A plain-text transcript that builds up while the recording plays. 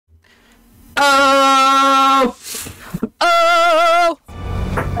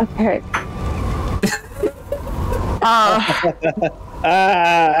Okay.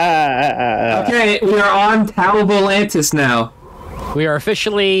 Okay, we are on Tower of Atlantis now. We are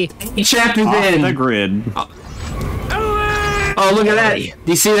officially chapters in the grid. Oh, look at that!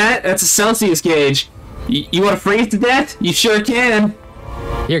 Do you see that? That's a Celsius gauge. You want to freeze to death? You sure can.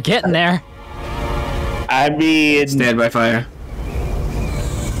 You're getting there. I mean, stand by fire.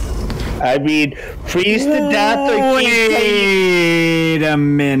 I mean, freeze to death or wait a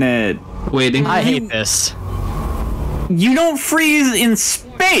minute. Waiting. I hate this. You don't freeze in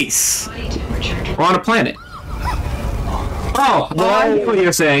space. We're on a planet. Oh, I know what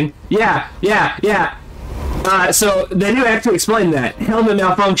you're saying. Yeah. So they do actually explain that. Helmet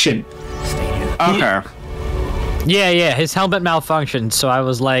malfunction. Okay. Yeah, his helmet malfunctioned, so I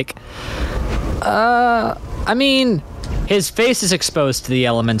was like, I mean, his face is exposed to the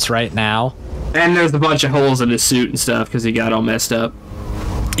elements right now. And there's a bunch of holes in his suit and stuff because he got all messed up.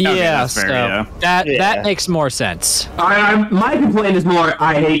 Yeah, that's fair, that makes more sense. My complaint is more,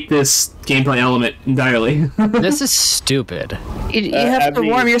 I hate this gameplay element entirely. This is stupid. You have to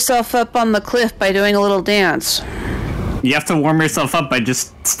warm yourself up on the cliff by doing a little dance. You have to warm yourself up by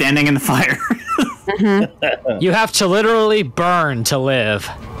just standing in the fire. You have to literally burn to live.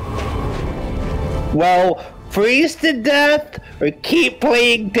 Well, freeze to death or keep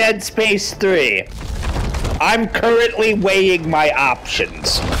playing Dead Space 3. I'm currently weighing my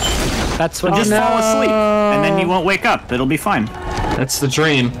options. That's what. Just fall asleep, and then you won't wake up. It'll be fine. That's the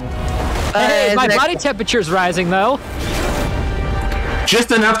dream. Hey, my body temperature's rising though. Just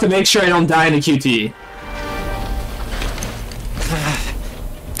enough to make sure I don't die in a QTE.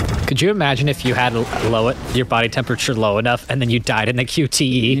 Could you imagine if you had your body temperature low enough and then you died in a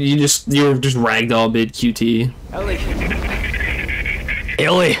QTE? You were just ragdoll mid QTE.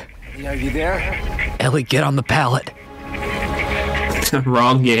 Ellie! Are you there? Ellie, get on the pallet.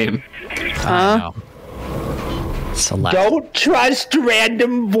 Wrong game. Don't trust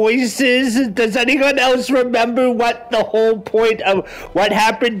random voices. Does anyone else remember what the whole point of what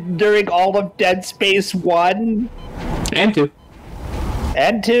happened during all of Dead Space 1? And 2.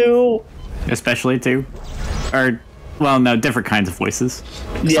 And 2. Especially 2. Or, well, no, different kinds of voices.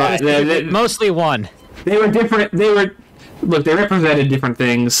 Yeah, mostly 1. They were different. Look, they represented different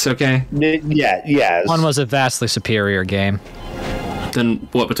things, okay? Yeah, yes. 1 was a vastly superior game. Then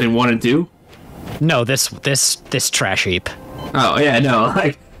what, between 1 and 2? No, this trash heap. Oh, yeah, no,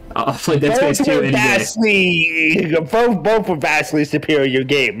 like, I'll play Dead Space 2 any day. Both were vastly superior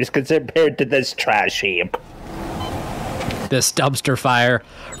games compared to this trash heap. This dumpster fire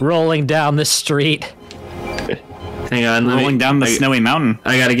rolling down the street. Hang on, rolling down the snowy mountain.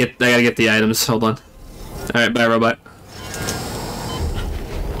 I gotta get the items. Hold on. All right, bye, robot.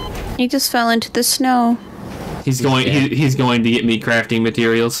 He just fell into the snow. He's going to get me crafting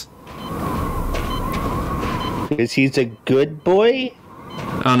materials. Because he's a good boy?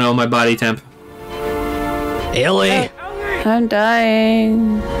 Oh no, my body temp. Ellie! I'm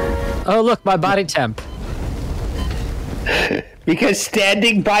dying. Oh look, my body temp. Because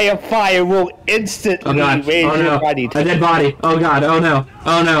standing by a fire will instantly raise your body temp. A dead body. Oh god, oh no.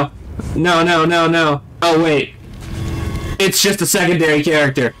 Oh no. No. Oh wait. It's just a secondary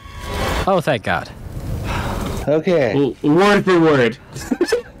character. Oh, thank God. Okay. Word for word.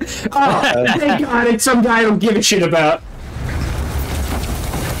 Oh, thank God, it's some guy I don't give a shit about.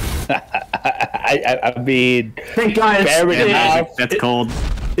 I mean, thank God, fair enough. That's cold.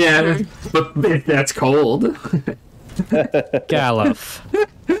 Yeah, but that's cold. Galuf.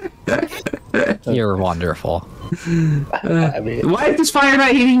 You're wonderful. I mean, why is this fire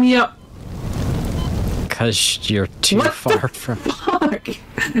not heating me up? Because you're too far from. Fuck!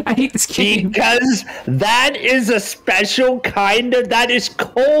 I hate this game. Because that is a special kind of. That is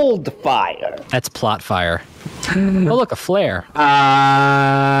cold fire. That's plot fire. Oh, look, a flare.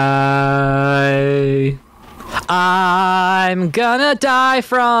 I'm gonna die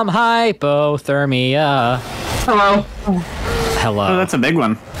from hypothermia. Hello. Hello. Oh, that's a big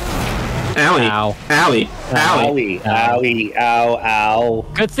one. Owie. Ow. Owie. Owie. Owie. Ow. Ow.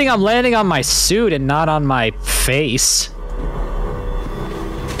 Good thing I'm landing on my suit and not on my face.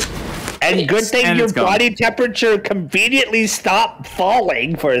 And good thing your body temperature conveniently stopped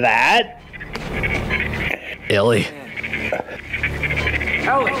falling for that. Ellie.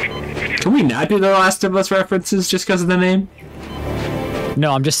 Can we not do the Last of Us references just because of the name?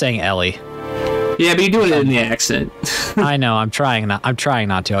 No, I'm just saying Ellie. Yeah, but you do it in the accent. I know. I'm trying not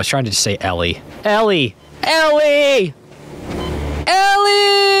to. I was trying to just say Ellie. Ellie. Ellie.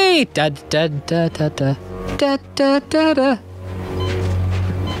 Ellie. Da da da da da da da da da.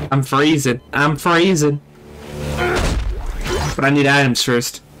 I'm freezing. But I need items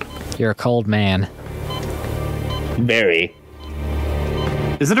first. You're a cold man. Very.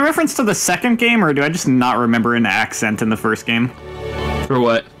 Is it a reference to the second game, or do I just not remember an accent in the first game? For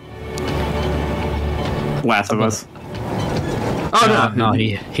what? Last of Us. Oh No,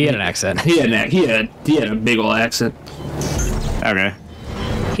 he had an accent. He had a big ol' accent. Okay.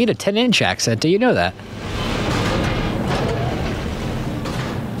 He had a 10-inch accent. Do you know that?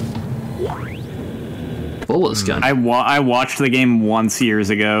 Bullet's gun. I watched the game once years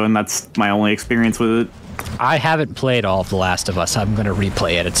ago, and that's my only experience with it. I haven't played all of The Last of Us. I'm going to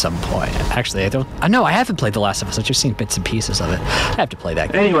replay it at some point. Actually, I don't. No, I haven't played The Last of Us. I've just seen bits and pieces of it. I have to play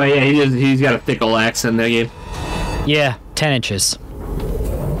that game. Anyway, yeah, he's got a thick ol' accent in that game. Yeah, 10 inches.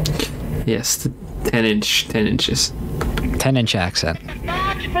 Yes, 10 inches. 10-inch accent.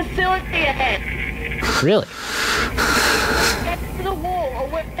 Large facility ahead. Really? Get to the wall or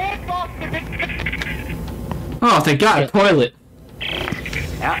we're back off the... Oh, thank God, a toilet.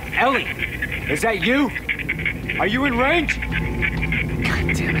 Ellie, is that you? Are you in range? God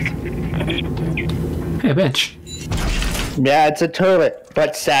damn it. Hey, a bench. Yeah, it's a toilet,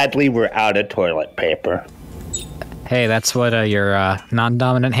 but sadly we're out of toilet paper. Hey, that's what your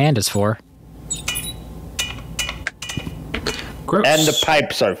non-dominant hand is for. Gross. And the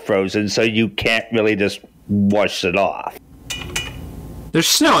pipes are frozen, so you can't really just wash it off. There's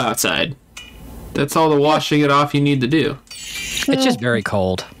snow outside. That's all the washing it off you need to do. It's just very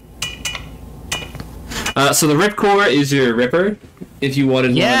cold. So the Ripcore is your Ripper, if you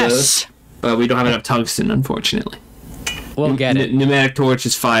wanted one of those. But we don't have enough tungsten, unfortunately. We'll get it. Pneumatic torch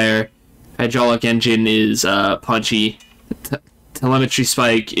is fire. Hydraulic engine is punchy. Telemetry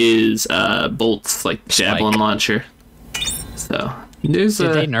spike is bolts, like javelin launcher. So there's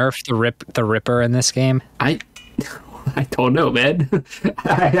Did they nerf the Ripper in this game? I don't know, man.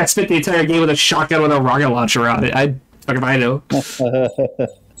 I spent the entire game with a shotgun with a rocket launcher on it. Fuck if I know.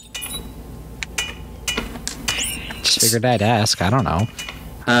 Just figured I'd ask. I don't know.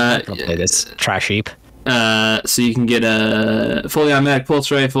 I'll play this trash heap. So you can get a fully automatic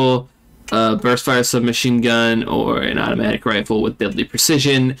pulse rifle, a burst fire submachine gun, or an automatic rifle with deadly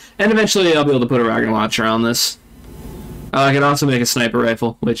precision. And eventually I'll be able to put a rocket launcher on this. I can also make a sniper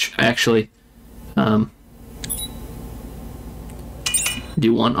rifle, which I actually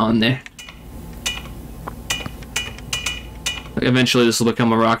do want on there. Eventually this will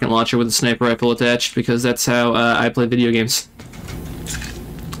become a rocket launcher with a sniper rifle attached, because that's how I play video games.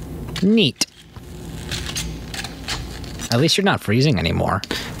 Neat. At least you're not freezing anymore.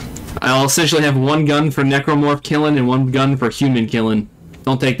 I'll essentially have one gun for necromorph killing and one gun for human killing.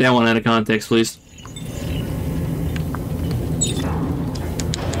 Don't take that one out of context, please.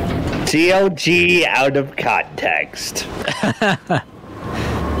 TLG out of context.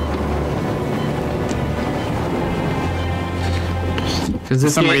 For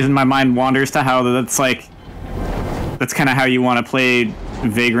some reason, my mind wanders to how that's kind of how you want to play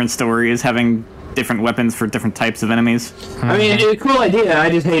Vagrant Stories, having different weapons for different types of enemies. I mean, it's a cool idea. I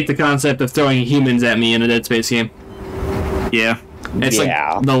just hate the concept of throwing humans at me in a Dead Space game. Yeah. It's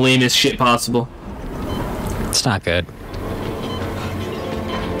like the lamest shit possible. It's not good.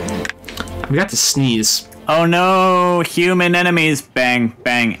 I got to sneeze. Oh no, human enemies, bang,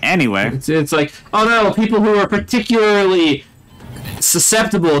 bang. Anyway. It's like, oh no, people who are particularly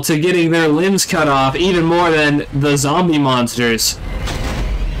susceptible to getting their limbs cut off even more than the zombie monsters.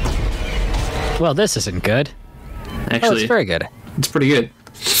 Well, this isn't good. Actually, oh, it's very good. It's pretty good.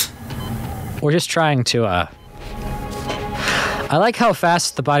 We're just trying to, I like how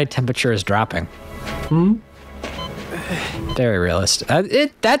fast the body temperature is dropping. Very realistic.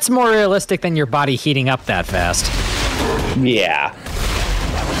 That's more realistic than your body heating up that fast. Yeah.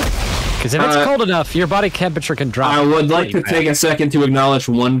 Because if it's cold enough, your body temperature can drop. I would like to take a second to acknowledge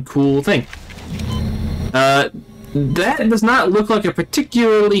one cool thing. That does not look like a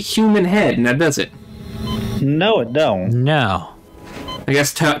particularly human head, now does it? No, it don't. No. I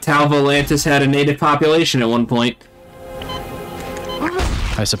guess Tal Volantis had a native population at one point.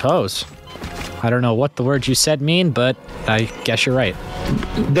 I suppose. I don't know what the words you said mean, but I guess you're right.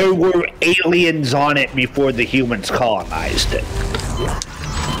 There were aliens on it before the humans colonized it.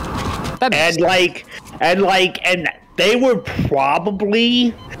 And they were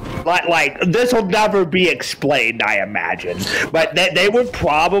probably like this will never be explained, I imagine. But they were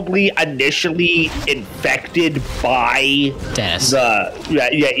probably initially infected by Dennis.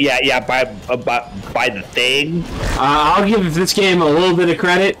 by the thing. I'll give this game a little bit of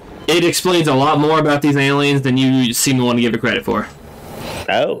credit. It explains a lot more about these aliens than you seem to want to give it credit for.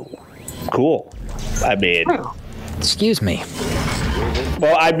 Oh, cool. I mean, excuse me.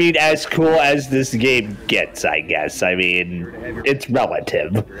 Well, I mean, as cool as this game gets, I guess. I mean, it's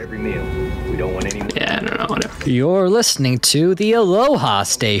relative. Every meal. We don't want any more. Yeah, I don't know, whatever. You're listening to the Aloha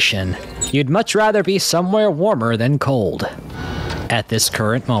Station. You'd much rather be somewhere warmer than cold at this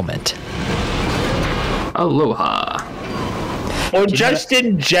current moment. Aloha. Or just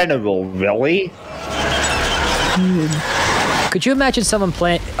in general, really? Could you imagine someone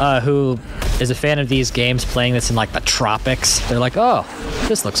playing who is a fan of these games playing this in like the tropics? They're like, oh,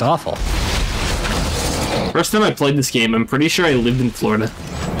 this looks awful. First time I played this game, I'm pretty sure I lived in Florida.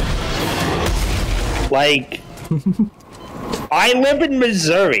 Like, I live in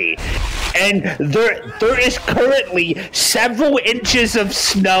Missouri, and there is currently several inches of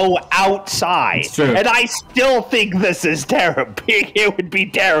snow outside, It's true. and I still think this is terrible. It would be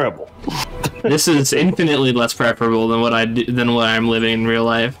terrible. This is infinitely less preferable than what I'm living in real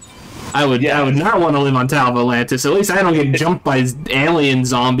life. I would not want to live on top of Atlantis. At least I don't get jumped by alien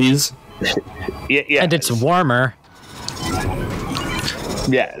zombies. Yeah, And it's warmer.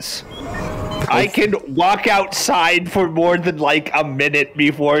 yes. I can walk outside for more than like a minute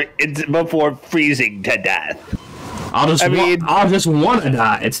before freezing to death. I'll just want to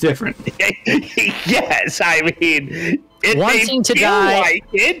die. It's different. Yes, I mean, it Wanting may to feel die- like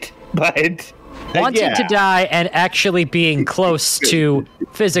it, but Wanting yeah. to die and actually being close to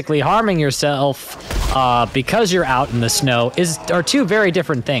physically harming yourself because you're out in the snow are two very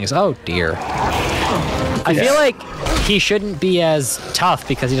different things. Oh dear. I feel like he shouldn't be as tough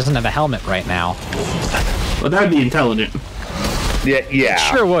because he doesn't have a helmet right now. Well, that would be intelligent. Yeah.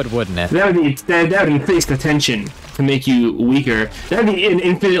 Sure would, wouldn't it? That would increase the tension to make you weaker. That would be an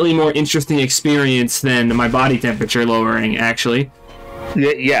infinitely more interesting experience than my body temperature lowering, actually.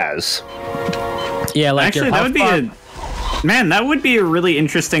 Yes. Yeah, like Actually, your that would be health that would be a really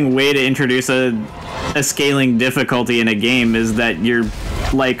interesting way to introduce a scaling difficulty in a game, is that your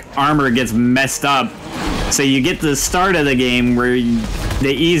like armor gets messed up. So you get the start of the game where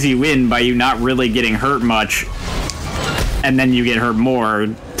they ease you in by you not really getting hurt much, and then you get hurt more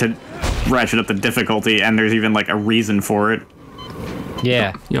to ratchet up the difficulty, and there's even like a reason for it.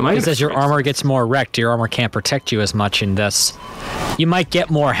 Yeah, You might because as your armor gets more wrecked, your armor can't protect you as much, and thus you might get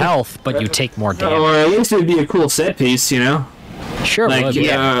more health, but you take more damage. Or at least it would be a cool set piece, you know? Sure Like, would.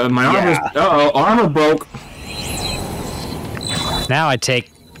 my armor's... Yeah. Uh-oh, armor broke. Now I take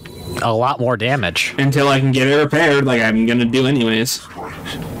a lot more damage. Until I can get it repaired, like I'm gonna do anyways.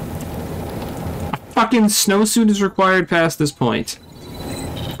 A fucking snowsuit is required past this point.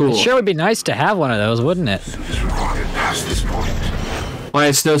 Cool. It sure would be nice to have one of those, wouldn't it? Why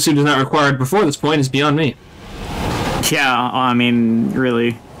a snowsuit is not required before this point is beyond me. Yeah, I mean,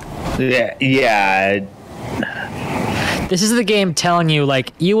 really. Yeah. This is the game telling you,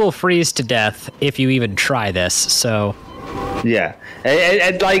 like, you will freeze to death if you even try this, so... Yeah.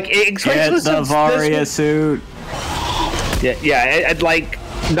 And like, especially Get the since Varia this suit. yeah, and like,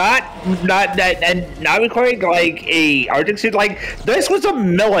 not requiring like a Arctic suit. Like, this was a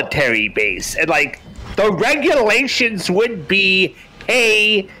military base, and like, the regulations would be,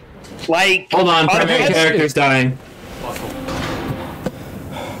 hey, like, Hold on, primary unless- character's dying.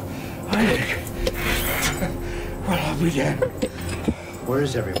 Well, I'll be dead. Where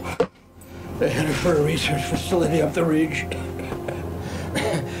is everyone? They headed for a research facility up the ridge.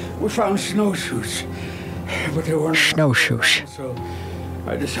 We found snowsuits, but they weren't Snowshoes. so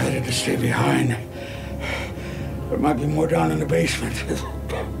I decided to stay behind. There might be more down in the basement.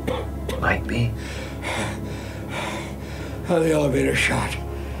 Might be. The elevator shot,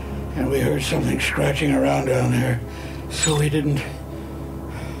 and we heard something scratching around down there, so we didn't.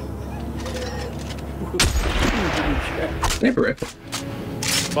 Sniper rifle.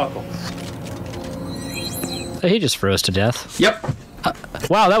 Buckle. He just froze to death. Yep.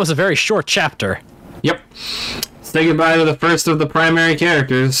 Wow, that was a very short chapter. Yep. Say goodbye to the first of the primary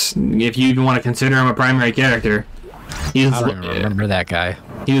characters, if you even want to consider him a primary character. I don't even remember that guy.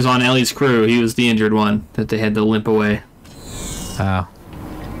 He was on Ellie's crew. He was the injured one that they had to limp away. Oh.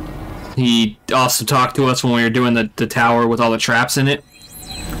 He also talked to us when we were doing the tower with all the traps in it.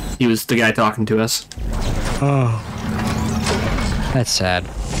 He was the guy talking to us. That's sad.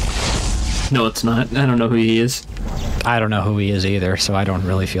 No, it's not. I don't know who he is. I don't know who he is either, so I don't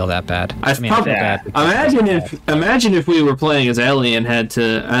really feel that bad. I feel bad because Imagine if we were playing as Ellie and had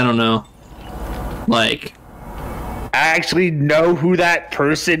to, I don't know, like... actually know who that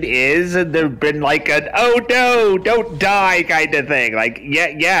person is, and there've been like an "oh no, don't die" kind of thing. Like,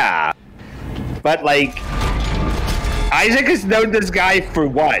 yeah. But like, Isaac has known this guy for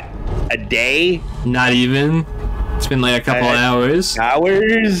what, a day? Not even. It's been like a couple hours.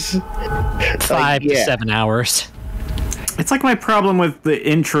 Hours? 5 to 7 hours. It's like my problem with the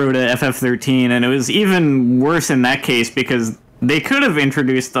intro to FF13, and it was even worse in that case because they could have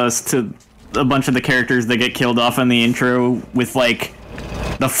introduced us to a bunch of the characters that get killed off in the intro with, like,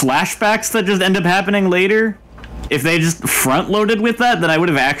 the flashbacks that just end up happening later. If they just front-loaded with that, then I would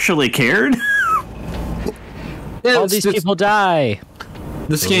have actually cared. Yeah, All these people die.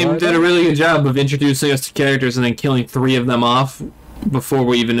 This game did a really good job of introducing us to characters and then killing 3 of them off before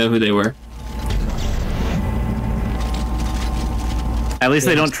we even know who they were. At least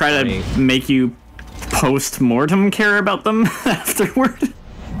they don't try to make you post-mortem care about them afterward.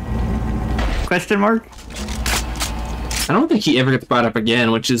 Question mark? I don't think he ever gets brought up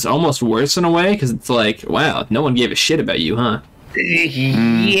again, which is almost worse in a way, because it's like, wow, no one gave a shit about you, huh?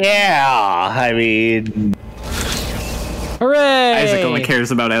 Yeah, I mean... Hooray! Isaac only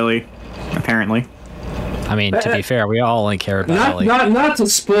cares about Ellie, apparently. I mean, to be fair, we all only care about Ellie. Not to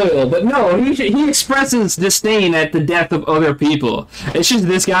spoil, but no, he expresses disdain at the death of other people. It's just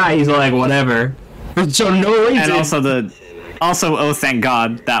this guy, he's like, whatever. So no reason. And also, oh, thank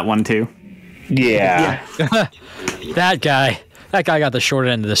God, that one too. Yeah. That guy got the short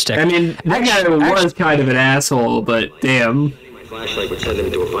end of the stick. I mean, that guy was kind of an asshole, but damn. My flashlight would send him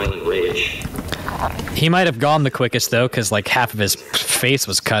into a violent rage. He might have gone the quickest, though, because, like, half of his face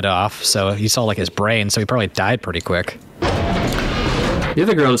was cut off, so you saw, like, his brain, so he probably died pretty quick. The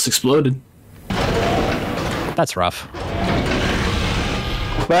other girl just exploded. That's rough.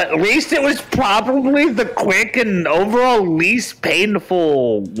 But at least it was probably the quick and overall least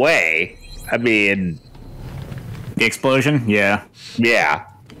painful way. I mean... The explosion? Yeah. Yeah.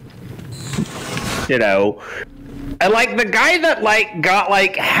 You know... And, like, the guy that, like, got,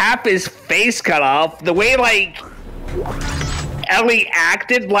 like, half his face cut off, the way, like, Ellie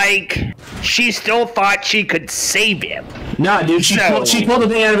acted, like, she still thought she could save him. Nah, dude, she pulled the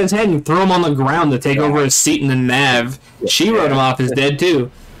thing out of his head and threw him on the ground to take over his seat in the nav. She wrote him off as dead, too.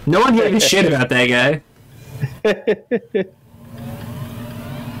 No one gave a shit about that guy.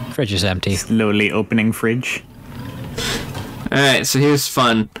 Fridge is empty. Slowly opening fridge. Alright, so here's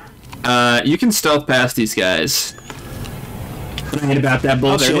fun. You can stealth past these guys. I hate about that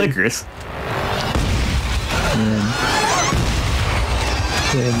bullshit. Oh, they're lickers.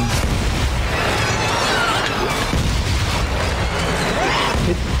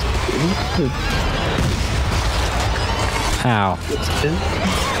 Ow.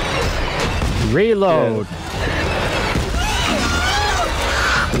 Reload.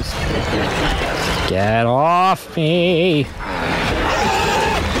 Get off me.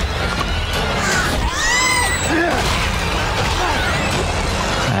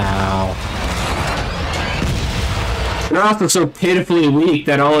 Ow. They're also so pitifully weak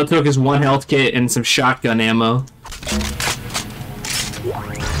that all it took is 1 health kit and some shotgun ammo.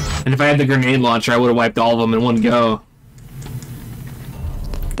 And if I had the grenade launcher, I would have wiped all of them in one go.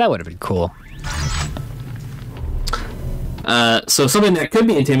 That would have been cool. So something that could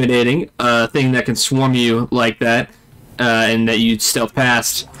be intimidating, a thing that can swarm you like that, and that you stealth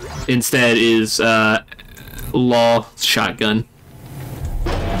past instead is law shotgun.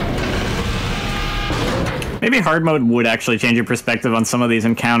 Maybe hard mode would actually change your perspective on some of these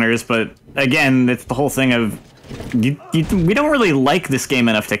encounters, but again, it's the whole thing of we don't really like this game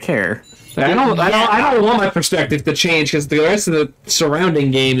enough to care. I don't want my perspective to change because the rest of the surrounding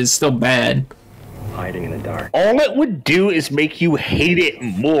game is still bad. Hiding in the dark. All it would do is make you hate it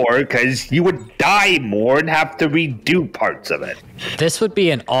more, because you would die more and have to redo parts of it. This would be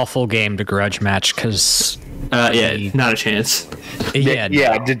an awful game to grudge match, because... yeah, not a chance. Yeah,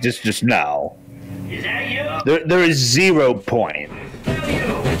 just no. There is 0 point.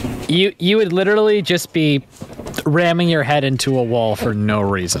 You would literally just be ramming your head into a wall for no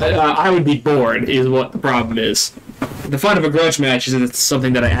reason. I would be bored, is what the problem is. The fun of a grudge match is that it's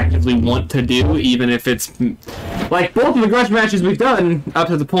something that I actively want to do, even if it's... Like, both of the grudge matches we've done, up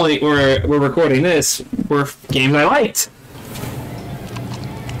to the point where we're recording this, were games I liked.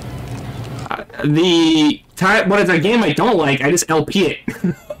 When it's a game I don't like, I just LP it.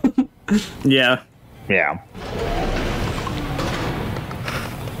 Yeah. Yeah.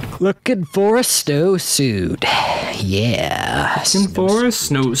 Looking for a snowsuit. Yeah. Looking for a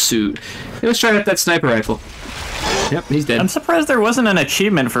snowsuit. Hey, let's try out that sniper rifle. Yep, he's dead. I'm surprised there wasn't an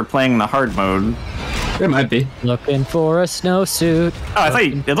achievement for playing the hard mode. There might be. Looking for a snowsuit. Oh, I thought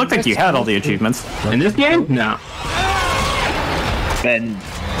it looked like you had all the achievements. In this game? No. And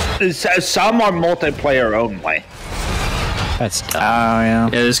some are multiplayer only. That's dumb. Oh, yeah. Yeah,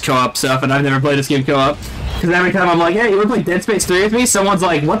 there's co-op stuff, and I've never played this game co-op. Because every time I'm like, hey, you wanna play Dead Space 3 with me? Someone's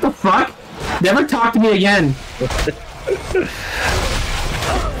like, what the fuck? Never talk to me again.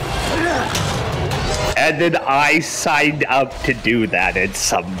 And then I signed up to do that at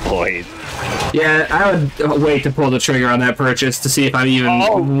some point. Yeah, I would wait to pull the trigger on that purchase to see if I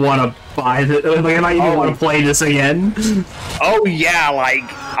even want to buy this. Like, if I even want to play this again. Oh yeah, like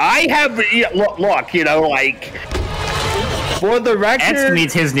I have. Look, you know, like for the record, Anstca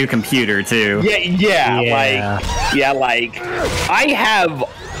needs his new computer too. Like I have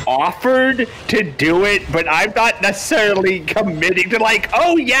offered to do it, but I'm not necessarily committing to like,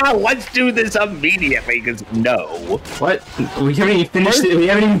 oh yeah, let's do this immediately. Because no, what? We haven't even finished it. We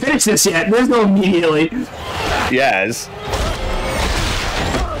haven't even finished this yet. There's no immediately. Yes.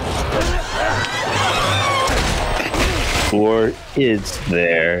 Or is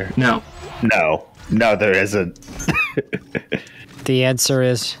there? No. No, there isn't. The answer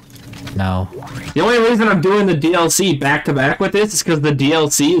is no. The only reason I'm doing the DLC back to back with this is because the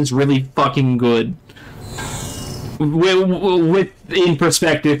DLC is really fucking good. With in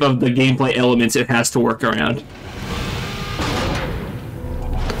perspective of the gameplay elements it has to work around.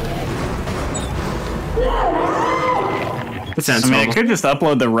 That sounds I could just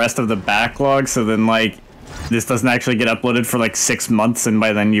upload the rest of the backlog, so then like this doesn't actually get uploaded for like 6 months, and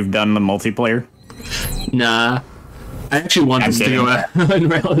by then you've done the multiplayer. Nah. I actually want this to go in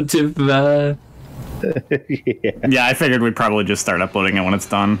relative. Yeah, I figured we'd probably just start uploading it when it's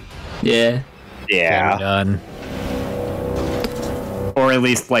done. Yeah. Yeah. Done. Or at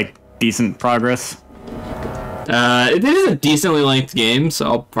least like decent progress. It is a decently length game,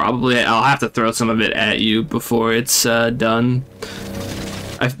 so I'll have to throw some of it at you before it's done.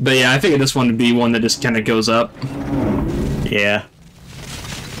 But yeah, I figured this one would be one that just kind of goes up. Yeah.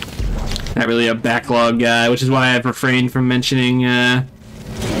 Not really a backlog guy, which is why I've refrained from mentioning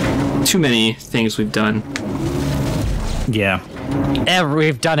too many things we've done. Yeah.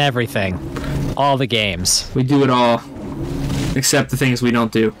 We've done everything. All the games. We do it all. Except the things we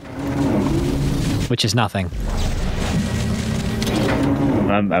don't do. Which is nothing.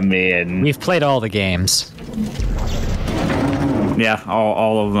 I mean... We've played all the games. Yeah,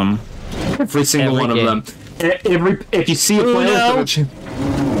 all of them. Every single one game. of them. If you see a player...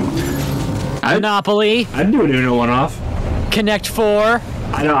 Monopoly. I'd do an Uno one-off. Connect 4.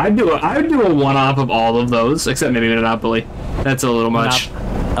 I know. I'd do a one-off of all of those, except maybe Monopoly. That's a little much.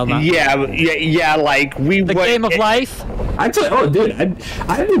 Yeah. Like the Game of Life. I'd say, oh, dude, I'd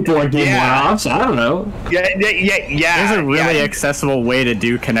do board game one-offs. I don't know. Yeah. There's a really accessible way to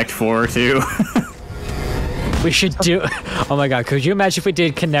do Connect 4 too. We should do. Oh my god! Could you imagine if we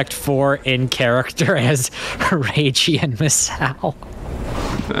did Connect 4 in character as Reiji and Misao?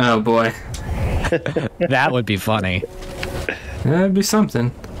 Oh boy. That would be funny. That'd be something.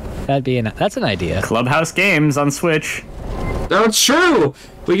 That's an idea. Clubhouse Games on Switch. Oh, it's true!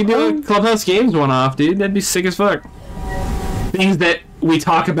 We could do a Clubhouse Games one-off, dude. That'd be sick as fuck. Things that we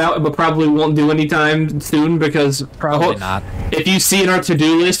talk about but probably won't do anytime soon because... Probably not. If you see in our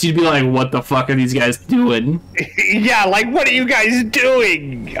to-do list, you'd be like, what the fuck are these guys doing? Yeah, like, what are you guys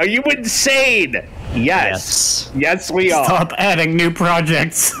doing? Are you insane? Yes, we are. Stop adding new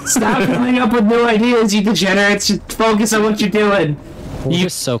projects. Stop coming up with new ideas, you degenerates. Just focus on what you're doing. You're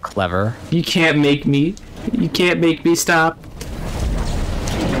so clever. You can't make me. You can't make me stop.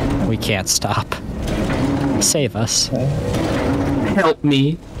 We can't stop. Save us. Help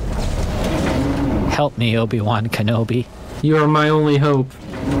me. Help me, Obi-Wan Kenobi. You are my only hope.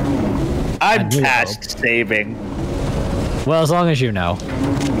 I'm past saving. Well, as long as you know.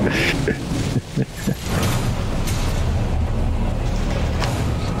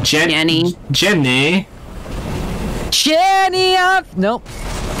 Jenny. Jenny, nope.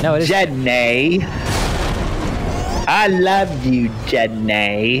 No, it is Jenny. I love you,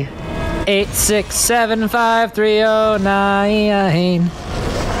 Jenny. 8675309.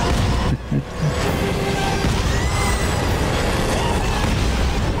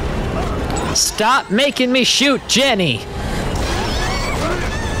 Stop making me shoot Jenny.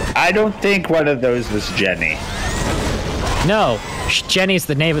 I don't think one of those was Jenny. No, Jenny's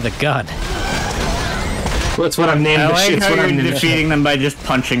the name of the gun. That's what I'm naming. I like how you're defeating them by just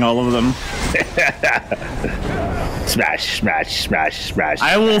punching all of them. Smash, smash, smash, smash.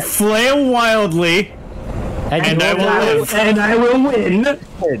 I will flail wildly, and I will live. And I will win.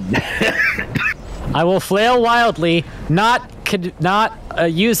 I will flail wildly, not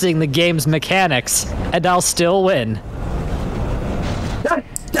using the game's mechanics, and I'll still win.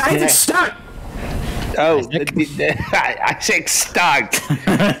 I stuck. Oh, I think stuck.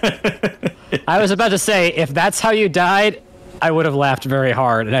 I was about to say, if that's how you died, I would have laughed very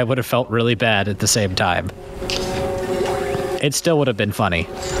hard, and I would have felt really bad at the same time. It still would have been funny.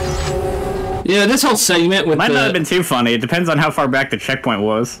 Yeah, this whole segment with Might not have been too funny. It depends on how far back the checkpoint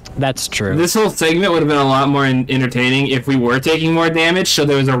was. That's true. This whole segment would have been a lot more entertaining if we were taking more damage, so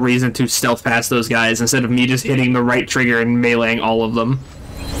there was a reason to stealth past those guys instead of me just hitting the right trigger and meleeing all of them.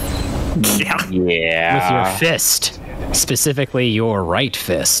 Yeah. With your fist. Specifically, your right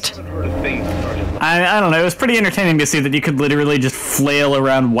fist. I don't know. It was pretty entertaining to see that you could literally just flail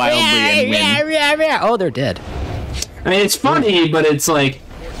around wildly and win. Oh, they're dead. I mean, it's funny, but it's like,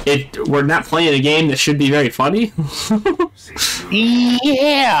 we're not playing a game that should be very funny.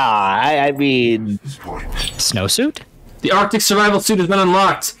 Yeah, I mean... Snowsuit? The Arctic survival suit has been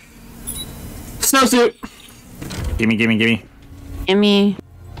unlocked. Snowsuit! Gimme, gimme, gimme. Emmy.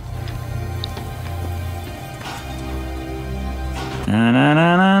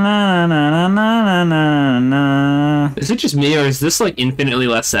 Is it just me, or is this like infinitely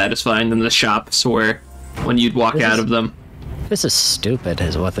less satisfying than the shops where when you'd walk out of them? This is stupid,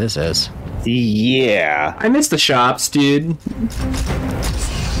 is what this is. Yeah. I miss the shops, dude.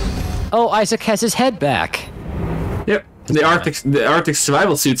 Oh, Isaac has his head back. Yep. The Arctic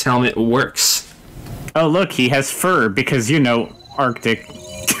survival suit's helmet works. Oh, look, he has fur because, you know, Arctic.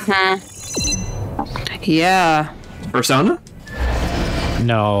 Yeah. Persona?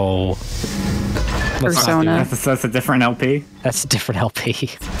 No. Persona. That's a different LP. That's a different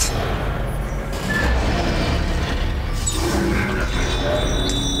LP.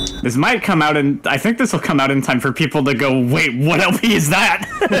 This might come out in... I think this will come out in time for people to go, wait, what LP is that?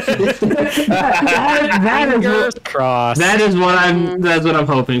 That's what I'm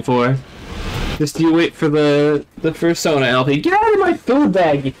hoping for. Just you wait for the Persona LP. Get out of my food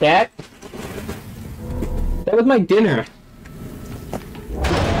bag, you cat! That was my dinner.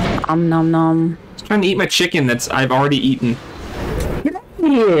 Nom nom. I was trying to eat my chicken I've already eaten. Get out of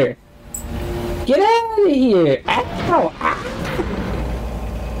here! Get out of here! Ow! Ow!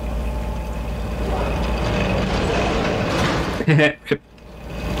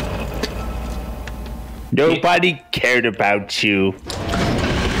 Nobody cared about you.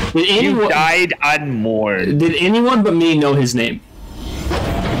 You died unmourned. Did anyone but me know his name?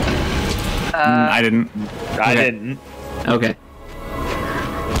 I didn't. I didn't. Okay.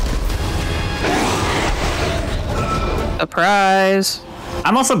 Surprise.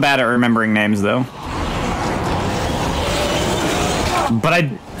 I'm also bad at remembering names, though. But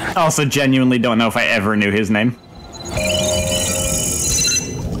I also genuinely don't know if I ever knew his name.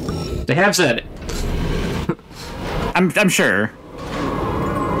 They have said it. I'm sure.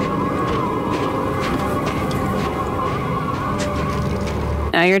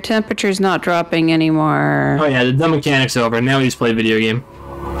 Now your temperature's not dropping anymore. Oh yeah, the dumb mechanic's over. Now we just play a video game.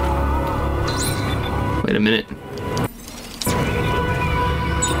 Wait a minute.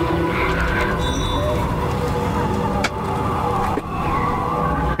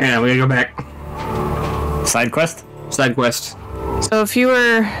 Yeah, we gotta go back. Side quest? Side quest. So if you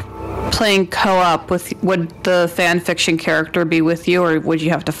were playing co-op, would the fan fiction character be with you, or would you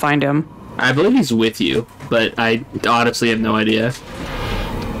have to find him? I believe he's with you, but I honestly have no idea.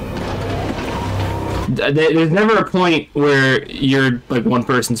 There's never a point where you're like one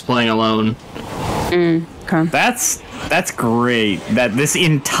person's playing alone. Okay. That's great. That this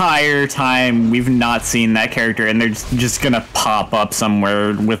entire time we've not seen that character, and they're just gonna pop up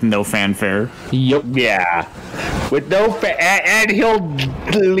somewhere with no fanfare. Yep. Yeah. With no and he'll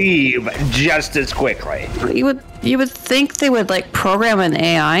leave just as quickly. You would think they would like program an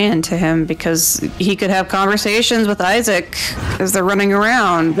AI into him because he could have conversations with Isaac as they're running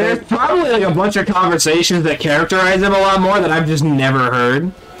around. There's probably like a bunch of conversations that characterize him a lot more that I've just never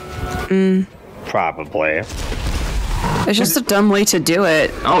heard. Probably. It's just a dumb way to do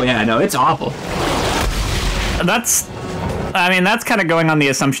it. Oh yeah, no, it's awful. That's kind of going on the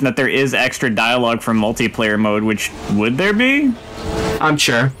assumption that there is extra dialogue from multiplayer mode, which would there be? I'm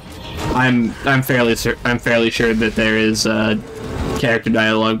sure. I'm fairly sure that there is character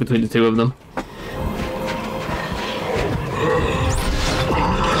dialogue between the two of them.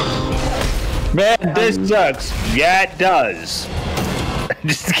 Man, this sucks. Yeah, it does.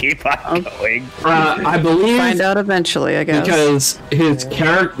 Just keep on going. I believe Find out eventually, I guess. because his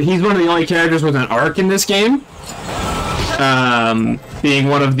he's one of the only characters with an arc in this game. Being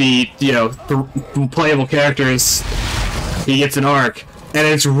one of the playable characters, he gets an arc, and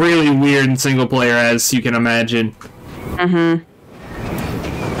it's really weird in single player, as you can imagine. So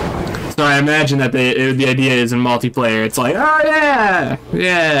I imagine that the idea is in multiplayer, it's like, oh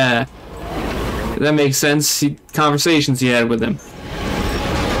yeah, that makes sense. Conversations he had with him.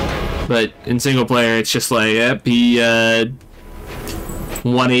 But in single player, it's just like, yep, he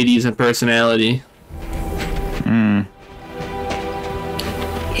 180s in personality.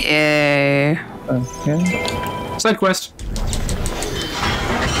 Yay. Okay. Side quest.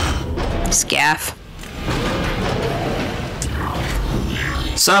 Scaff.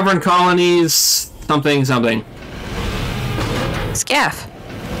 Sovereign colonies. Something. Scaff.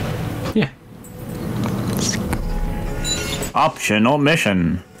 Yeah. Optional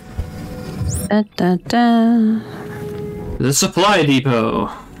mission. Da, da, da. The supply depot.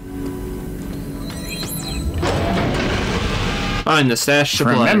 Find the stash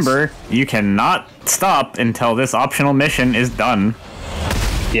supplies. Remember, you cannot stop until this optional mission is done.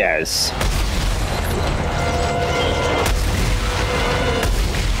 Yes.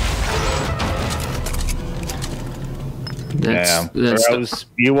 That's or else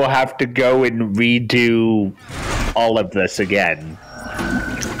you will have to go and redo all of this again.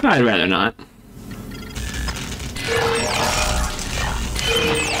 I'd rather not.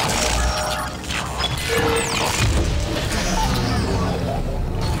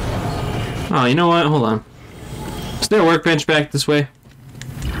 Oh, you know what? Hold on. Is there a workbench back this way?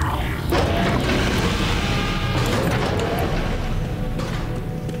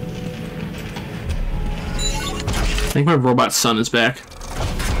 I think my robot son is back.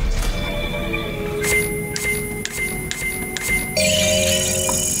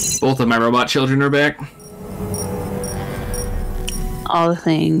 Both of my robot children are back. All the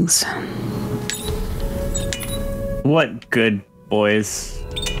things. What good boys.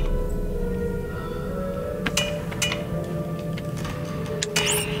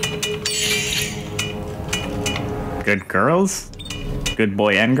 Good girls? Good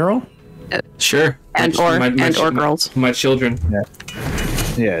boy and girl? Sure. And or girls. My children. Yeah.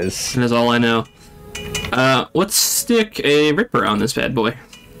 Yes. That's all I know. Let's stick a Ripper on this bad boy.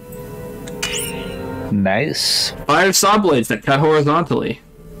 Nice. Fire saw blades that cut horizontally.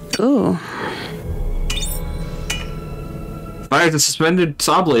 Ooh. Fires a suspended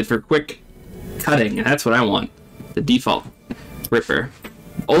saw blade for quick cutting, and that's what I want. The default Ripper.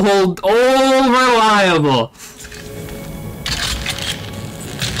 Old reliable.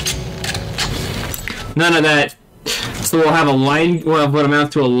 None of that. So we'll have a line. We'll have what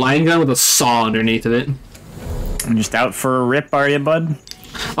amounts to a line gun with a saw underneath of it. I'm just out for a rip, are you, bud?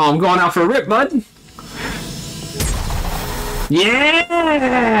 Oh, I'm going out for a rip, bud.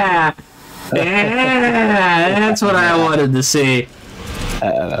 Yeah! Yeah! That's what I wanted to see.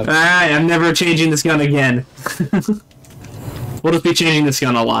 Alright, I'm never changing this gun again. We'll just be changing this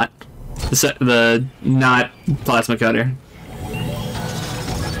gun a lot. The not plasma cutter.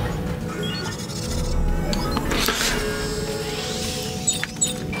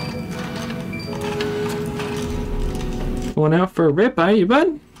 Going out for a rip, are you,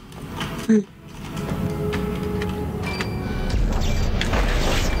 bud?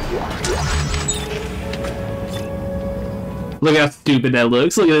 Look how stupid that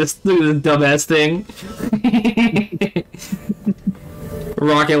looks. Look at this. Look at this dumbass thing.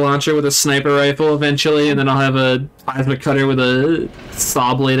 Rocket launcher with a sniper rifle eventually, and then I'll have a plasma cutter with a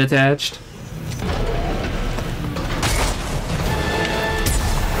saw blade attached.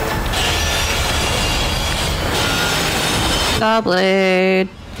 Saw blade.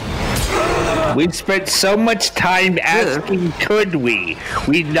 We spent so much time asking, could we?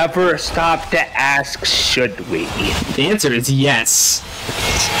 We never stopped to ask, should we? The answer is yes.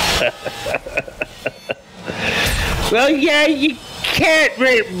 Well, yeah, you can't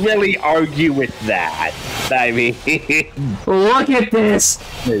really argue with that. I mean... Look at this!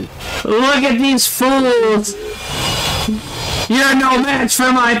 Look at these fools! You're no match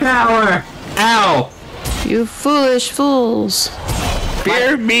for my power! Ow! You foolish fools.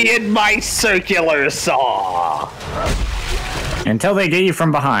 Fear me and my circular saw! Until they get you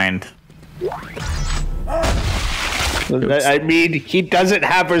from behind. I mean, he doesn't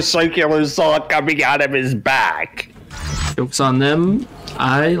have a circular saw coming out of his back. Joke's on them.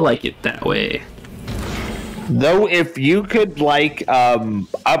 I like it that way. Though if you could, like,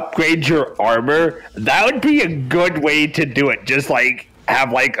 upgrade your armor, that would be a good way to do it. Just, like,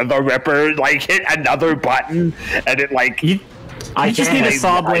 have, like, the Ripper, like, hit another button, and it, like... I just need a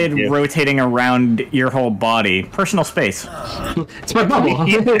saw blade rotating around your whole body. Personal space. It's my bubble.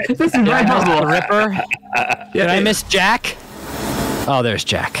 This is my bubble. Ripper. Did I miss Jack? Oh, there's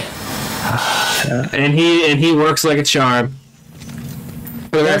Jack. And he works like a charm.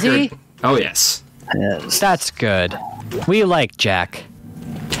 For the Does record. he? Oh yes. That's good. We like Jack.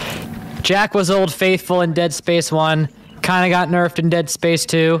 Jack was Old Faithful in Dead Space 1. Kind of got nerfed in Dead Space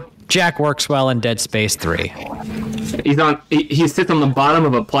 2. Jack works well in Dead Space 3. He sits on the bottom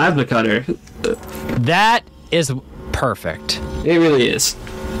of a plasma cutter. That is perfect. It really is.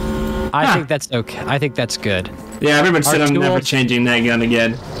 I think that's okay. I think that's good. Yeah, everyone said I'm never Archibald? changing that gun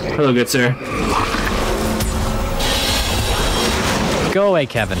again. Hello, good sir. Go away,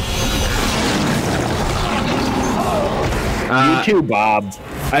 Kevin. You too, Bob.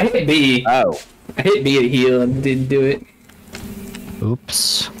 I hit B. Oh. I hit B to heal and didn't do it.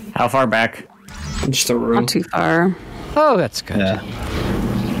 Oops. How far back? Just a room. Not too far. Oh, that's good.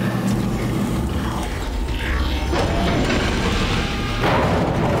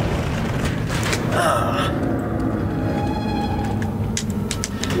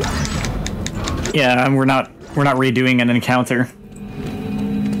 Yeah, and we're not redoing an encounter.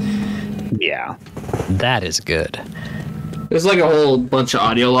 Yeah. That is good. There's like a whole bunch of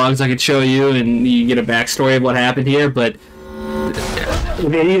audio logs I could show you, and you get a backstory of what happened here, but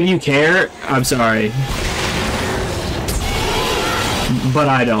if any of you care, I'm sorry. But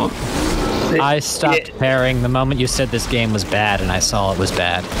I don't. I stopped pairing the moment you said this game was bad, and I saw it was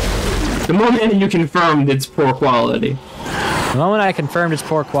bad. The moment you confirmed it's poor quality. The moment I confirmed it's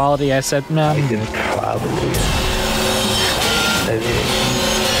poor quality, I said no.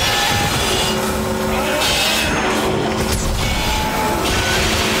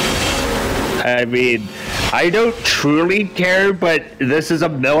 I mean, I don't truly care, but this is a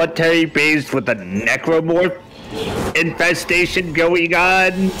military base with a necromorph infestation going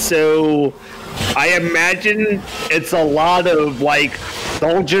on, so I imagine it's a lot of, like,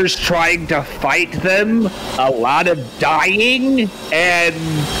 soldiers trying to fight them, a lot of dying, and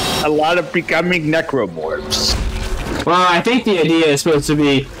a lot of becoming necromorphs. Well, I think the idea is supposed to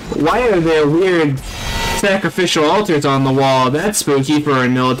be, why are there weird sacrificial altars on the wall? That's spooky for a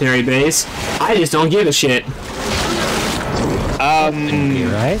military base. I just don't give a shit. You're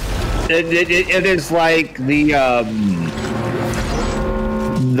right. It is like the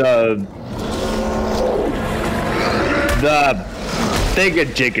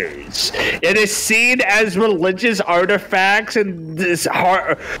thingajiggers. It is seen as religious artifacts, and this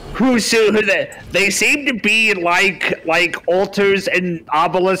they seem to be like altars and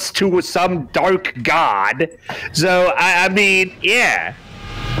obelisks to some dark god. So I mean, yeah.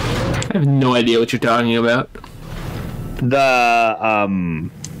 I have no idea what you're talking about.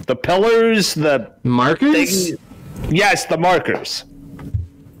 The pillars, the Markers? thing, yes, the markers.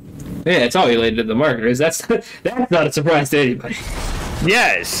 Yeah, it's all related to the markers. That's not a surprise to anybody.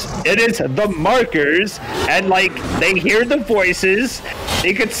 Yes, it is the markers, and like they hear the voices,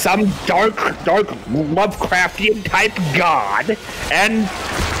 think it's some dark Lovecraftian type god, and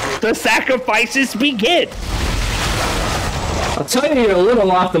the sacrifices begin. I'll tell you, you're a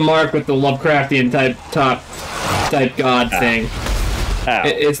little off the mark with the Lovecraftian type god thing.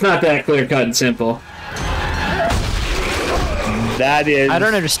 It's not that clear cut and simple. That is. I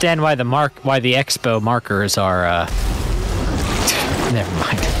don't understand why the expo markers are. Never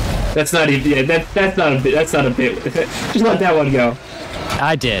mind. That's not even. Yeah, that's not a bit. That's not a bit. Just let that one go.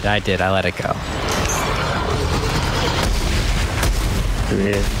 I did. I let it go.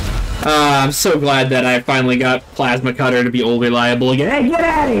 I'm so glad that I finally got Plasma Cutter to be old reliable again. Hey, get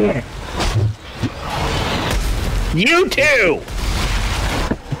out of here! You too.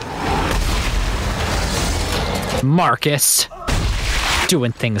 Marcus,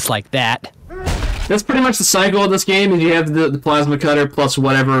 doing things like that. That's pretty much the cycle of this game. Is you have the Plasma Cutter plus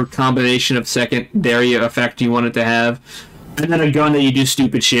whatever combination of secondary effect you want it to have, and then a gun that you do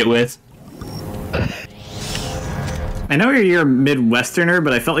stupid shit with. I know you're a Midwesterner,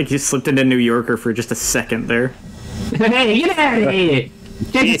 but I felt like you slipped into New Yorker for just a second there. Hey, get out of here!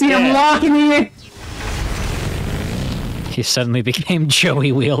 Can't you see I'm walking here? He suddenly became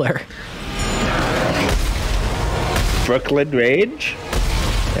Joey Wheeler. Brooklyn Rage?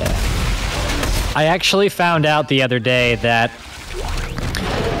 I actually found out the other day that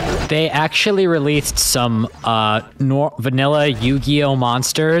they actually released some vanilla Yu-Gi-Oh!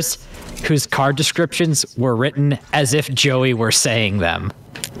 Monsters whose card descriptions were written as if Joey were saying them.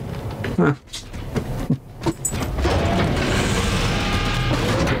 Huh.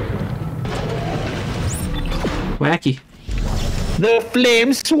 Wacky. The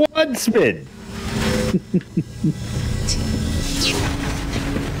Flame Swordsman.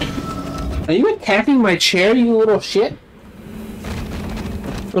 Are you attacking my chair, you little shit?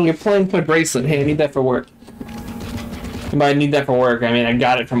 Oh, you're playing with my bracelet. Hey, I need that for work. But I need that for work. I mean, I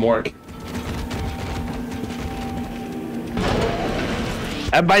got it from work.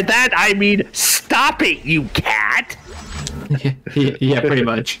 And by that, I mean, stop it, you cat! Yeah, pretty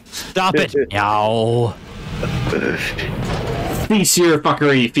much. Stop it! Yow. Cease your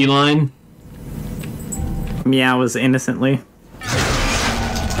fuckery, feline. Meows innocently.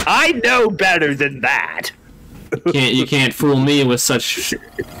 I know better than that. You can't fool me with such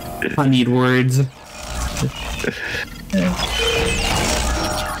I need words.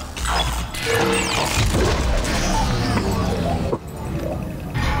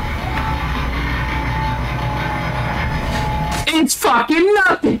 It's fucking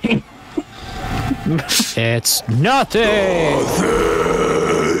nothing! It's nothing!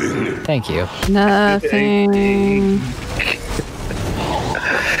 Thank you. Nothing.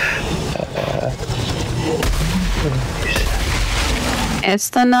 It's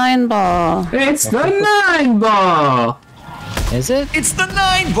the 9-ball. It's the 9-ball! Is it? It's the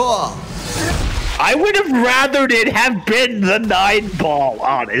 9-ball! I would have rathered it have been the 9-ball,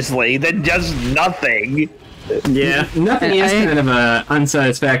 honestly, than just nothing. Yeah. Nothing is kind of a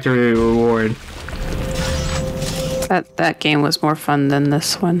unsatisfactory reward. That game was more fun than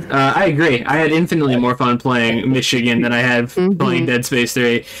this one. I agree. I had infinitely more fun playing Michigan than I had playing Dead Space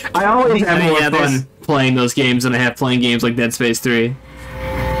 3. I always have more fun playing those games than I have playing games like Dead Space 3.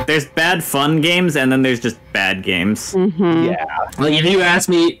 There's bad fun games, and then there's just bad games. Yeah. Like, if you ask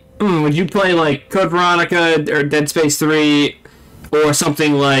me, would you play, like, Code Veronica or Dead Space 3 or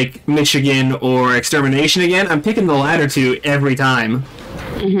something like Michigan or Extermination again? I'm picking the latter two every time.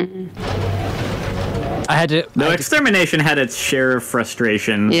 I had to. No, Extermination had its share of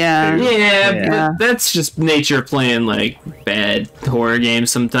frustration. Yeah. Yeah, but that's just nature of playing, like, bad horror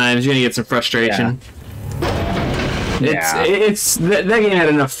games sometimes. You're gonna get some frustration. It's that game had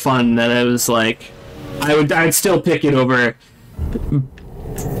enough fun that I was like, I'd still pick it over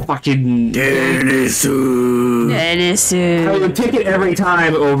fucking Dennis. I would pick it every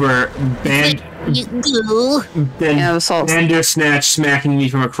time over Bandersnatch smacking me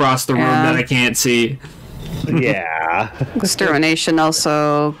from across the room that I can't see. Yeah. Extermination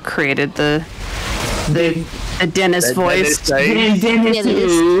also created the Dennis voice. Dennis,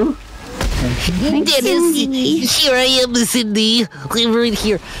 here I am, Cindy. I'm right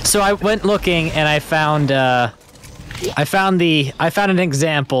here. So I went looking and I found an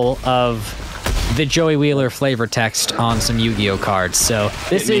example of the Joey Wheeler flavor text on some Yu-Gi-Oh cards. So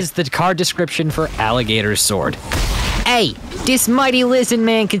this is the card description for Alligator Sword. Hey, this mighty lizard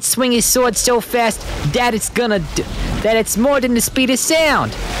man can swing his sword so fast that it's more than the speed of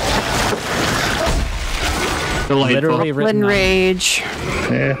sound. Literally Brooklyn Rage.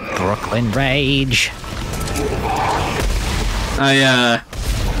 Brooklyn Rage. Yeah.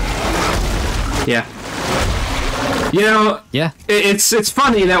 You know, it's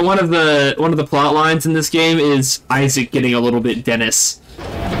funny that one of the plot lines in this game is Isaac getting a little bit Dennis.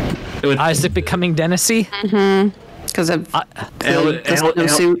 Isaac becoming Dennis-y? Because of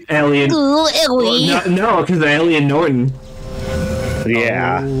Alien. Ooh, Ellie. No, because of Alien Norton.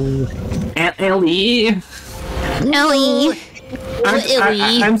 Yeah. Ellie. Ellie.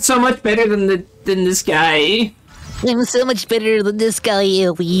 I'm so much better than this guy. I'm so much better than this guy,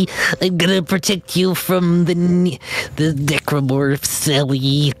 Ellie. I'm gonna protect you from the necromorphs,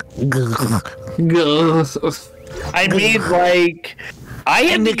 Ellie. I mean, like, I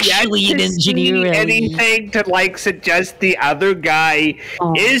haven't yet actually an to engineer, see Ellie. anything to, like, suggest the other guy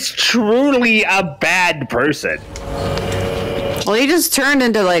is truly a bad person. Well, he just turned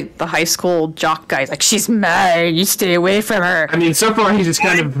into, like, the high school jock guy. He's like, she's mad, you stay away from her. I mean, so far he's just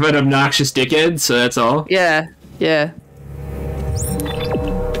kind of an obnoxious dickhead, so that's all. Yeah. She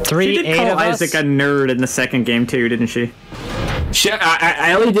did call Isaac a nerd in the second game too, didn't she?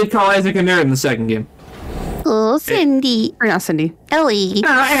 Ellie did call Isaac a nerd in the second game. Oh, Cindy. Or not Cindy. Ellie.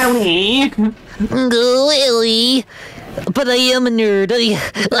 Oh, Ellie. Oh, Ellie. But I am a nerd. I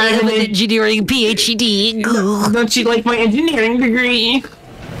have an engineering PhD. Don't you like my engineering degree?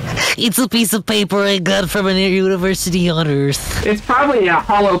 It's a piece of paper I got from a university on Earth. It's probably a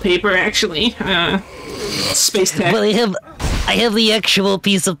hollow paper, actually. Space tech. But I have the actual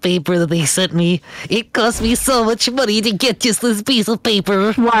piece of paper that they sent me. It cost me so much money to get just this piece of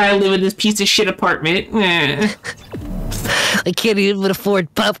paper. Why I live in this piece of shit apartment. I can't even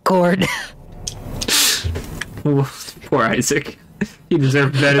afford popcorn. Poor Isaac. He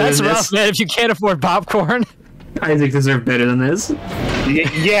deserved better than this. That's rough, man, if you can't afford popcorn. Isaac deserved better than this.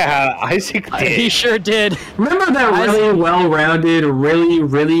 Yeah, Isaac did. He sure did. Remember that really well-rounded, really,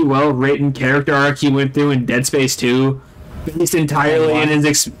 really well-written character arc he went through in Dead Space 2? Based entirely in his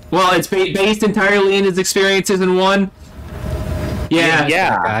it's based entirely in his experiences in 1. Yeah.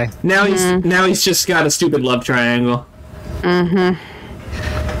 Yeah. Now he's just got a stupid love triangle.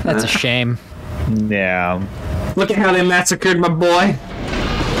 That's a shame. Yeah. Look at how they massacred my boy.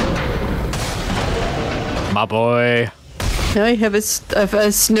 My boy. Now I have a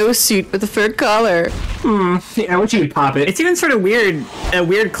snowsuit with a fur collar. Yeah, I wish you would pop it. It's even sort of weird, a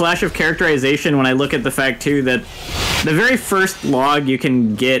weird clash of characterization when I look at the fact too that The very first log you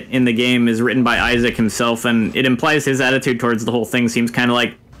can get in the game is written by Isaac himself, and it implies his attitude towards the whole thing seems kind of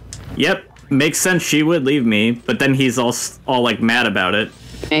like, yep, makes sense she would leave me, but then he's all like mad about it.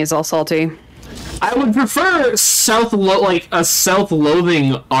 And he's all salty. I would prefer a self-loathing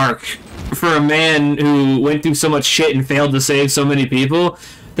arc for a man who went through so much shit and failed to save so many people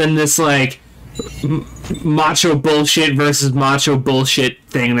than this, like, macho bullshit versus macho bullshit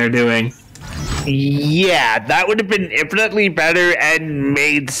thing they're doing. Yeah, that would have been infinitely better and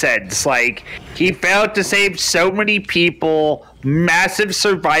made sense. Like, he failed to save so many people, massive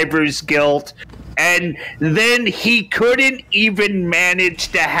survivor's guilt, and then he couldn't even manage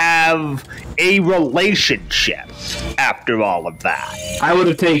to have a relationship after all of that. I would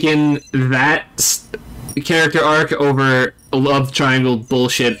have taken that character arc over love triangle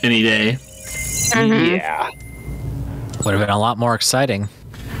bullshit any day. Mm-hmm. Yeah. Would have been a lot more exciting.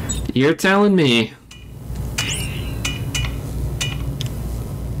 You're telling me.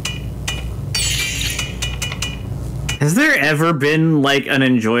 Has there ever been, like, an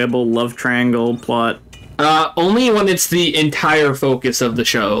enjoyable love triangle plot? Only when it's the entire focus of the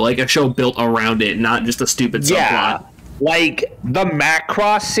show, like a show built around it, not just a stupid subplot. Like the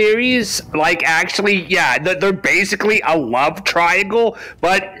Macross series, like actually, yeah, they're basically a love triangle,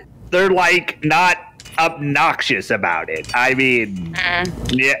 but they're like not obnoxious about it. I mean,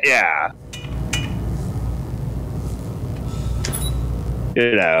 yeah.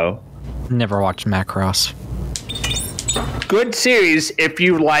 You know, Never watched Macross. good series if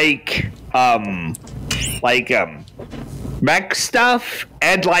you like mech stuff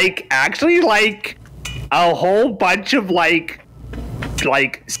and like actually like a whole bunch of like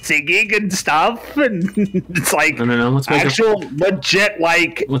singing and stuff, and it's like I don't know. Let's make actual legit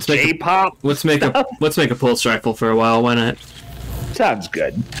like J-pop. Let's make a pulse rifle for a while. Why not? Sounds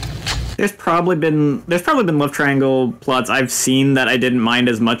good. There's probably been love triangle plots I've seen that I didn't mind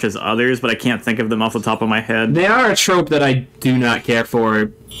as much as others, but I can't think of them off the top of my head. They are a trope that I do not care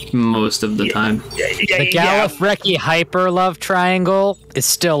for most of the time. The Galuf Reki Hyper love triangle is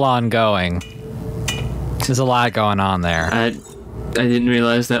still ongoing. There's a lot going on there. I didn't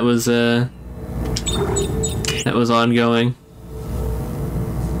realize that was ongoing.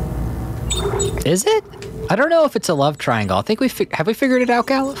 Is it? I don't know if it's a love triangle. I think have we figured it out,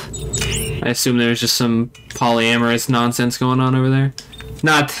 Galuf? I assume there's just some polyamorous nonsense going on over there.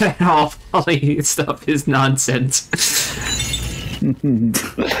 Not that all poly stuff is nonsense.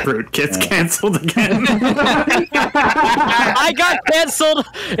 Brute gets canceled again. I got canceled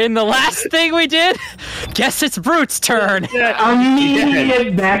in the last thing we did. Guess it's Brute's turn.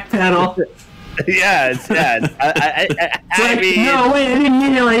 Immediate backpedal. Yes. I mean, no, wait, I didn't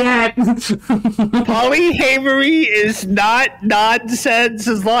mean it like that. Polyamory is not nonsense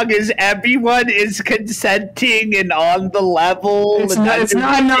as long as everyone is consenting and on the level. It's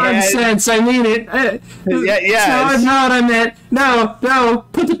not nonsense. I mean it. Yeah. It's not what I meant. No.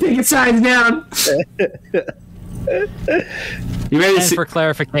 Put the picket signs down. You ready to And see? for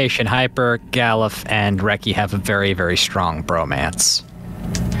clarification, Hyper, Galuf, and Reki have a very, very strong bromance.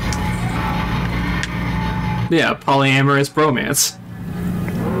 Yeah, polyamorous bromance.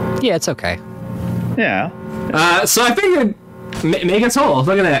 Yeah, it's okay. Yeah. So I figured, make us whole.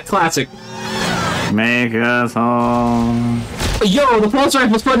 Look at that, classic. Make us all. Yo, the pulse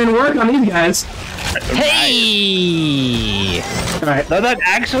rifle's putting in work on these guys. Hey! Alright. Though that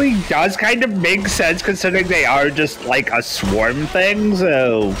actually does kind of make sense considering they are just like a swarm thing,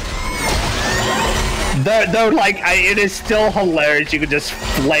 so. Though it is still hilarious. You can just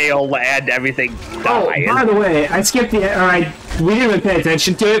flail and everything die. Oh, by the way, I skipped the. Alright, we didn't even pay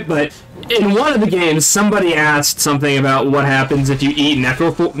attention to it, but in one of the games, somebody asked something about what happens if you eat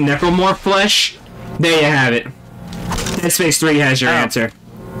necromorph flesh. There you have it. Dead Space 3 has your answer.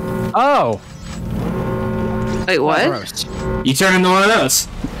 Oh! Wait, what? Gross. You turn into one of those.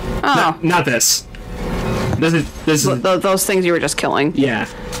 Oh. Not this. This is. Those things you were just killing. Yeah.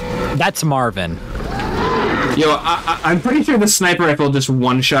 That's Marvin. Yo, I'm pretty sure the sniper rifle just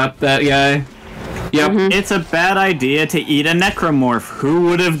one-shot that guy. Yep. Mm-hmm. It's a bad idea to eat a necromorph. Who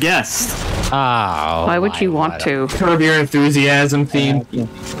would have guessed? Oh. Why would you want to? Curb Your Enthusiasm theme.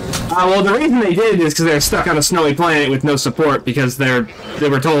 Well, the reason they did it is because they're stuck on a snowy planet with no support because they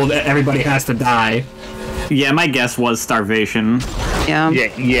were told that everybody has to die. Yeah, my guess was starvation. Yeah.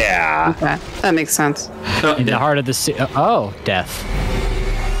 Yeah. Okay, that makes sense. In the heart of the sea. Oh, death.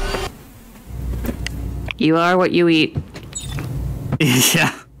 You are what you eat.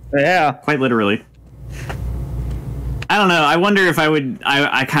 Yeah, quite literally. I don't know. I wonder if I would.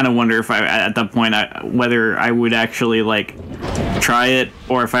 I kind of wonder if at that point whether I would actually like try it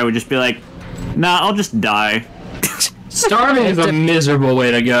or if I would just be like, nah, I'll just die. Starving is a miserable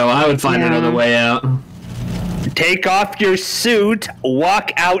way to go. I would find another way out. Take off your suit,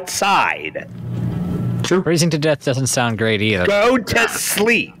 walk outside. True. Freezing to death doesn't sound great either. Go to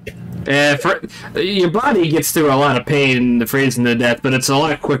sleep. Your body gets through a lot of pain in the freezing to death, but it's a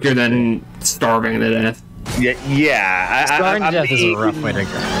lot quicker than starving to death. Yeah. Starving to death is a rough way to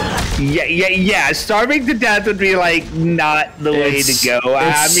go. Yeah. Starving to death would be like not the way to go.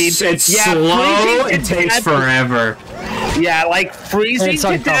 It's slow. It takes forever. Yeah, like freezing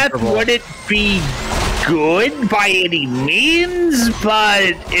to death wouldn't be good by any means,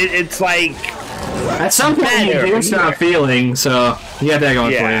 but it's like at some point you do stop feeling, so you got that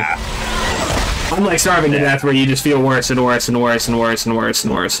going for you. Unlike starving to death, where you just feel worse and worse and worse and worse and worse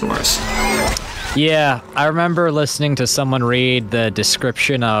and worse and worse. Yeah, I remember listening to someone read the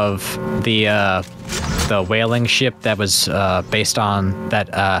description of the whaling ship that was based on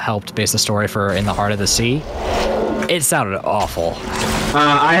helped base the story for In the Heart of the Sea. It sounded awful.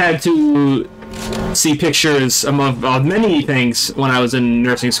 I had to see pictures of many things when I was in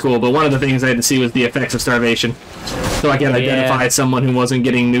nursing school, but one of the things I had to see was the effects of starvation, so I could identify someone who wasn't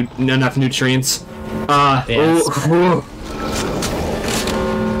getting enough nutrients. And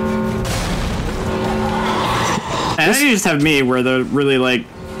then you just have me, where the really like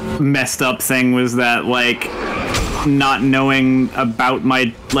messed up thing was that like not knowing about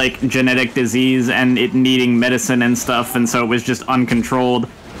my like genetic disease and it needing medicine and stuff, and so it was just uncontrolled.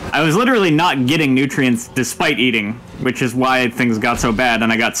 I was literally not getting nutrients despite eating, which is why things got so bad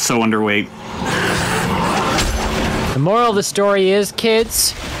and I got so underweight. The moral of the story is,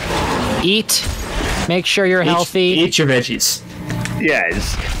 kids, eat, make sure you're healthy. Eat your veggies.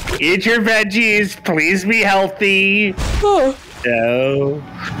 Yes. Eat your veggies, please be healthy. Oh. No.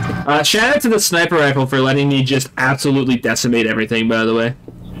 Shout out to the sniper rifle for letting me just absolutely decimate everything, by the way.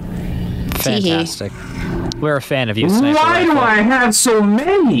 Fantastic. We're a fan of you, sniper Why rifle. do I have so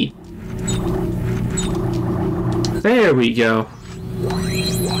many? There we go.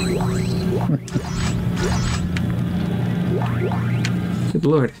 Good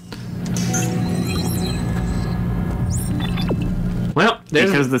lord. Well,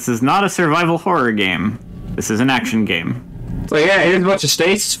 because this is not a survival horror game. This is an action game. So yeah, here's a bunch of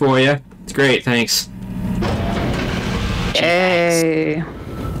stasis for you. It's great, thanks. Hey.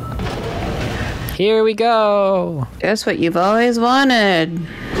 Here we go. That's what you've always wanted.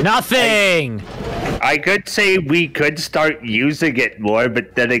 Nothing! I could say we could start using it more,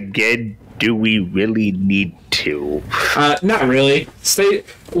 but then again, do we really need to? Not really.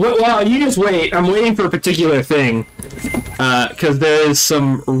 Well, you just wait. I'm waiting for a particular thing. Because there is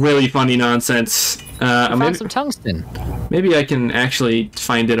some really funny nonsense. I found some tungsten. Maybe I can actually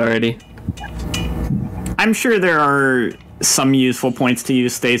find it already. I'm sure there are some useful points to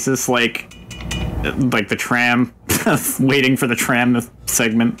use stasis, like the tram, waiting for the tram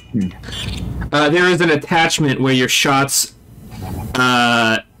segment. There is an attachment where your shots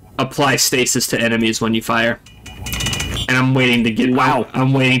apply stasis to enemies when you fire. And I'm waiting to get... Wow.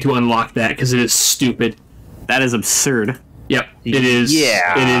 I'm waiting to unlock that, because it is stupid. That is absurd. Yep, it is.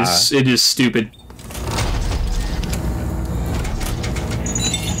 Yeah. It is stupid.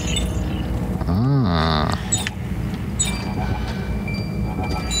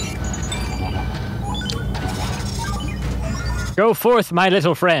 Go forth, my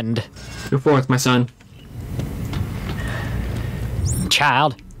little friend. Go forth, my son.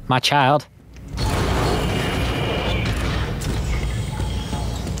 Child. My child.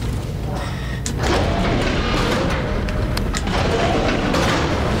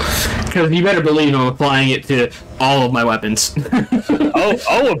 Because you better believe I'm applying it to all of my weapons.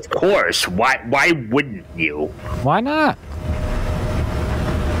 oh, of course. Why wouldn't you? Why not?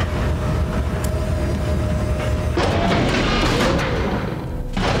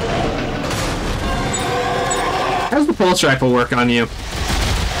 How's the pulse rifle work on you?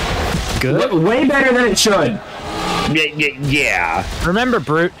 Good. Way better than it should. Yeah. Remember,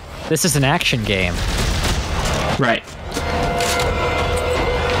 Brute, this is an action game. Right.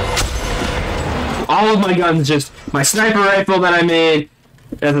 All of my guns, just my sniper rifle that I made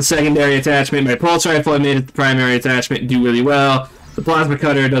as a secondary attachment, my pulse rifle I made as the primary attachment, do really well. The plasma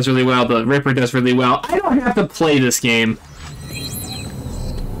cutter does really well. The Ripper does really well. I don't have to play this game.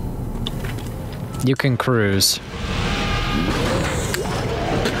 You can cruise.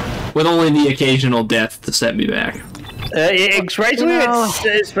 With only the occasional death to set me back. Especially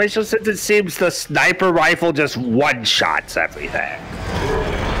since it seems the sniper rifle just one-shots everything.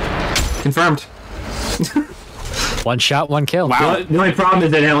 Confirmed. One shot, one kill. Wow. The only problem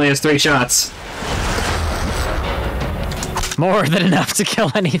is that it only has 3 shots. more than enough to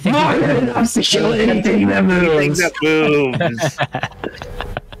kill anything. More than enough to kill anything that moves.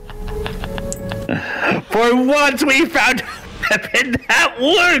 For once, we found a weapon that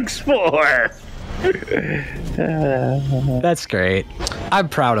works for. That's great. I'm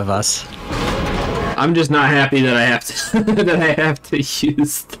proud of us. I'm just not happy that I have to that I have to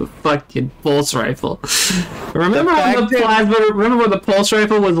use the fucking pulse rifle. Remember when the pulse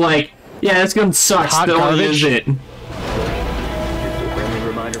rifle was like, yeah, this gun sucks, don't use it.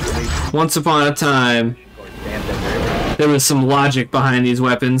 Once upon a time, there was some logic behind these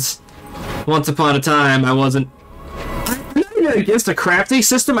weapons. Once upon a time, I'm not even against a crafting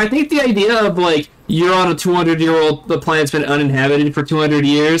system. I think the idea of, like, you're on a 200-year-old, the planet's been uninhabited for 200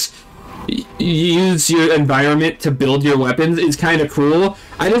 years, you use your environment to build your weapons is kind of cool.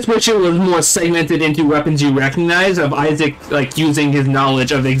 I just wish it was more segmented into weapons you recognize, of Isaac, like, using his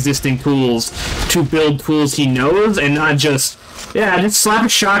knowledge of existing tools to build tools he knows, and not just, yeah, just slap a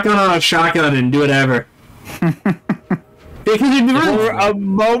shotgun on a shotgun and do whatever. For a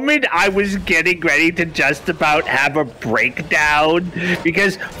moment, I was getting ready to just about have a breakdown,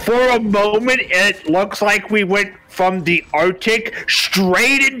 because for a moment, it looks like we went from the Arctic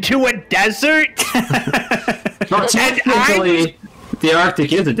straight into a desert. Well, technically, the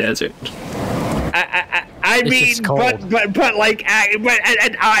Arctic is a desert. I mean, but like,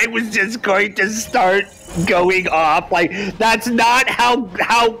 I was just going to start going off. Like, that's not how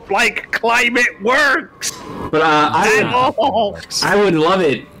like climate works. But I would love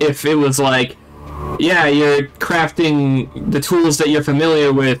it if it was like, yeah, you're crafting the tools that you're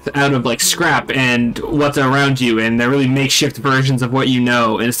familiar with out of, like, scrap and what's around you, and they're really makeshift versions of what you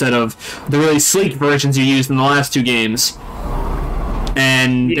know, instead of the really sleek versions you used in the last two games.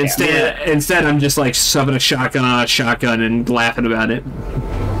 And instead, I'm just, like, shoving a shotgun on a shotgun and laughing about it.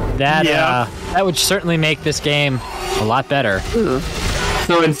 That would certainly make this game a lot better.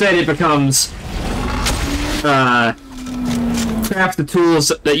 So instead, it becomes craft the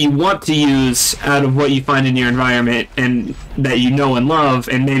tools that you want to use out of what you find in your environment and that you know and love,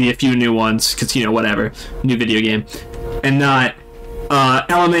 and maybe a few new ones, because, you know, whatever, new video game, and not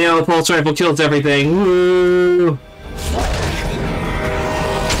LMAO, pulse rifle kills everything. Woo!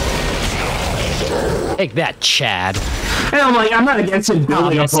 Take that, Chad. And I'm not against him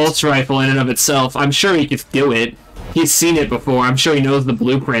building a pulse rifle in and of itself. I'm sure he could do it. He's seen it before. I'm sure he knows the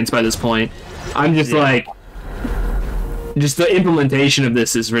blueprints by this point. I'm just like, just the implementation of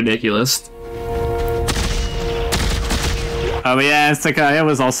this is ridiculous. Oh yeah, Anstca, I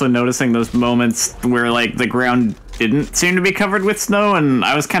was also noticing those moments where, like, the ground didn't seem to be covered with snow, and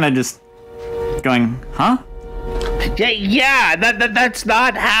I was kind of just going, huh? Yeah, that's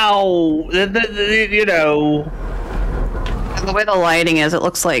not how, you know. And the way the lighting is, it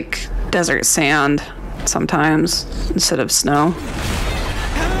looks like desert sand sometimes instead of snow.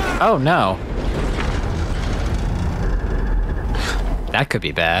 Oh no. That could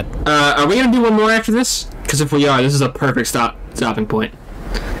be bad. Are we gonna do one more after this? Because if we are, this is a perfect stopping point.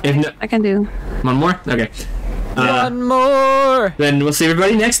 If no, I can do one more. Okay. One more. Then we'll see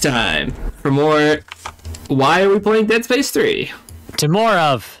everybody next time for more. Why are we playing Dead Space 3? To more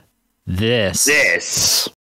of this. This.